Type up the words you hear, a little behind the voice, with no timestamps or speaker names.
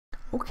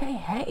Okay,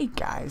 hey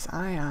guys,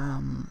 I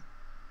am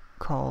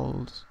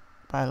called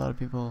by a lot of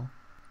people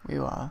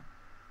Wiwa,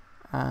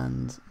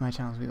 and my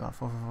channel is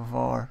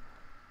Wiwa4444,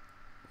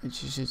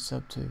 which you should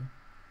sub to,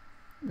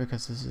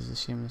 because this is a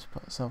shameless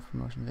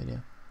self-promotion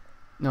video.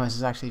 No, this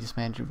is actually just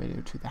my intro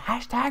video to the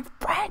hashtag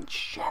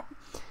friendship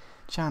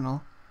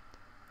channel,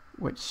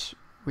 which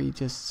we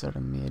just sort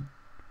of made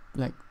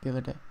like the other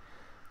day,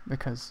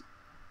 because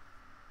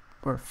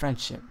we're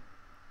friendship.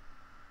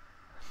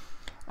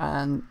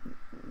 And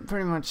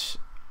pretty much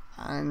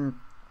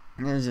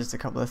there's just a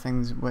couple of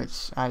things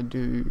which I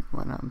do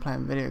when I'm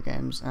playing video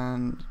games,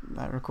 and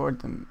I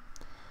record them.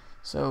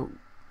 So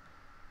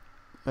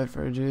without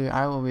further ado,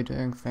 I will be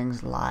doing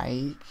things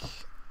like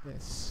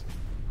this.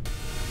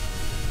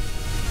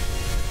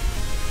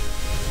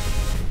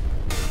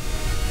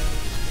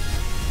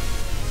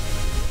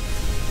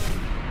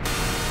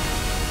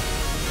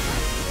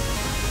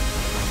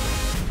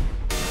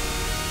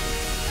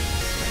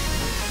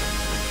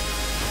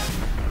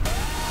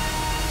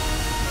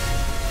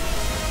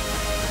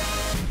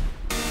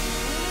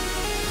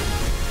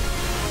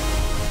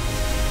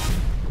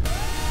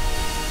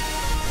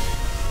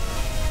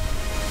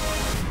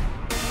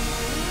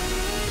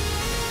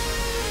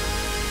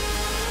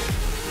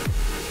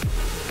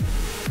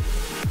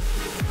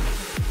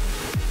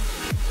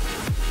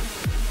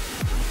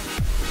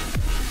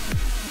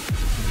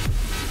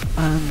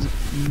 And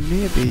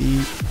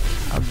maybe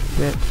a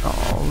bit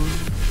of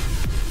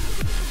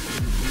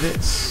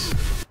this.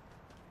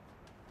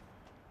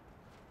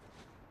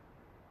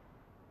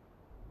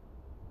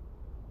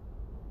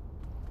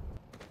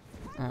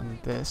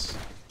 And this.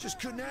 Just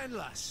couldn't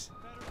handle us.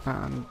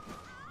 And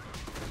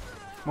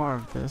more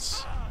of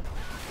this.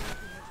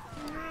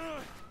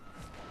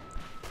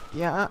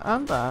 Yeah,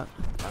 and that.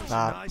 That was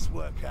That. a nice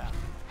workout.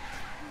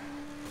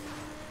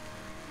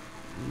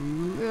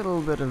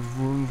 Little bit of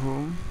vroom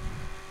vroom.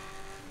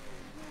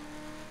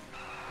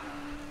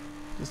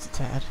 Just a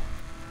tad.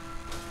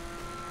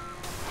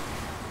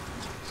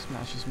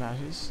 Smashes,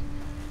 smashes.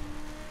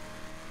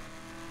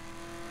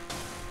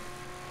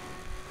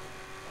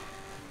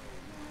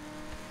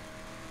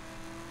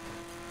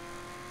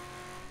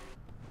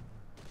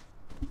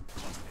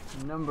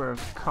 Number of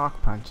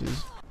cock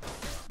punches.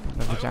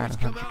 And a vagina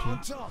punch or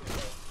two.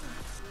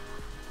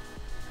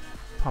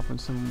 Popping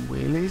some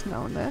wheelies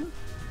now and then.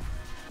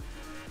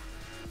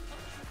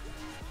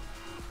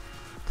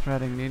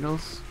 Threading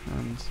needles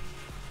and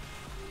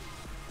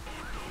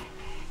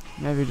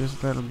maybe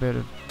just a little bit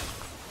of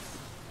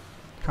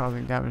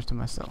causing damage to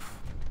myself.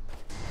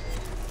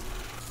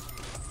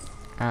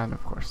 And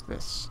of course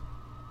this.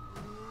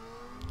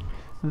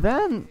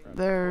 Then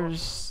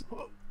there's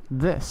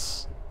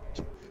this.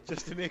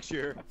 Just to make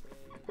sure.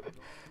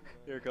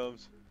 Here it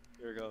comes.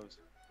 Here it comes.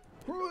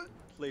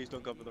 Please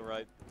don't come from the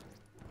right.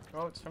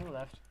 Oh, it's from the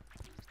left.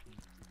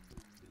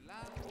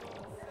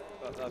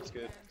 That's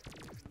good.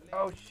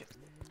 Oh shit.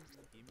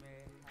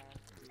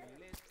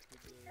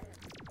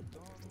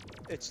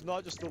 It's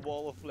not just a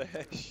wall of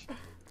flesh.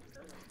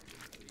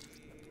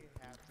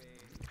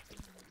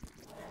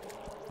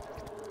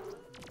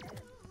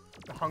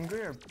 The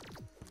hungry or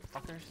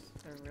fuckers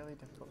are really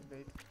difficult to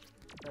beat.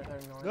 They're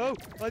annoying. No!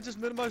 I just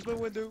minimized my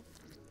window.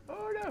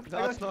 Oh no!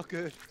 That's not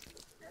good.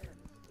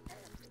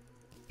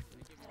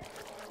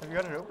 Have you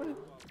got it open?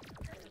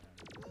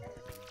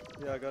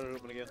 Yeah, I got it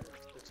open again.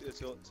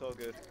 It's all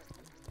good.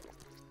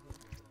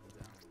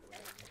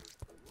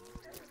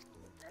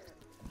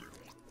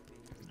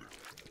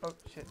 Oh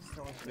shit, it's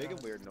throwing shit Making at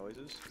us. weird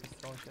noises. It's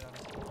throwing shit at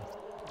us.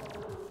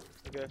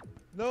 Okay.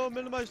 No,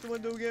 minimize the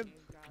window again.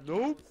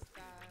 Nope.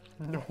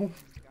 No.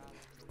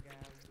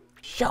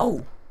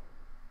 Show!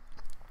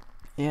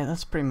 Yeah,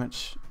 that's pretty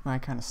much my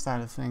kind of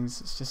style of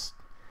things. It's just,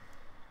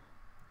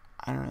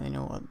 I don't really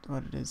know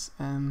what it is.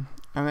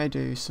 I may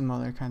do some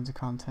other kinds of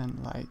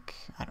content, like,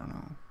 I don't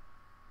know,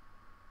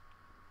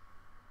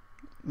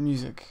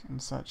 music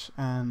and such.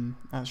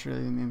 That's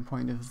really the main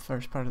point of the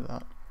first part of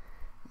that.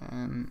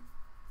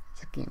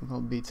 It's a game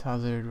called Beats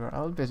Hazard, where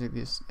I'll basically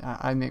just,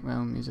 I make my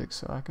own music,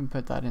 so I can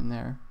put that in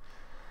there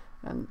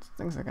and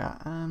things like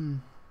that.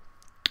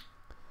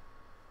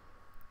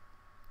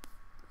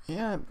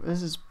 Yeah,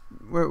 this is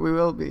where we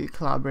will be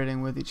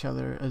collaborating with each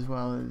other as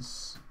well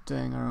as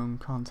doing our own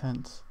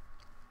content,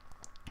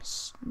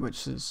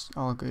 which is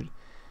all good.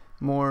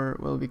 More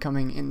will be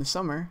coming in the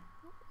summer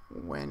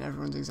when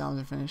everyone's exams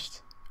are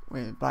finished.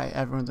 By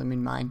everyone's I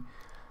mean mine.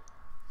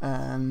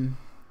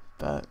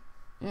 But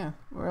yeah,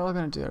 we're all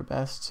going to do our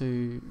best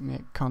to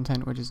make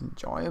content which is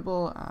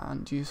enjoyable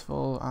and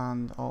useful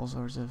and all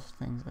sorts of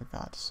things like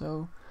that.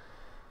 So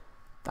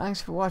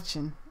thanks for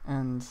watching,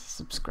 and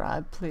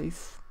subscribe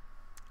please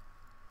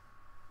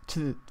to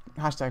the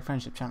hashtag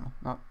friendship channel.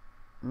 Not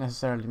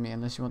necessarily me,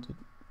 unless you want to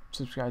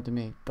subscribe to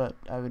me, but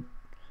I would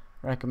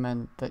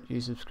recommend that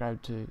you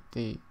subscribe to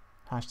the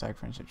hashtag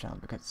friendship channel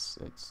because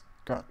it's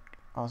got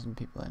awesome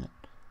people in it.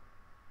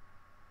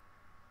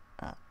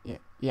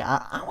 Yeah,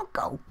 I will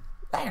go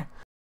there.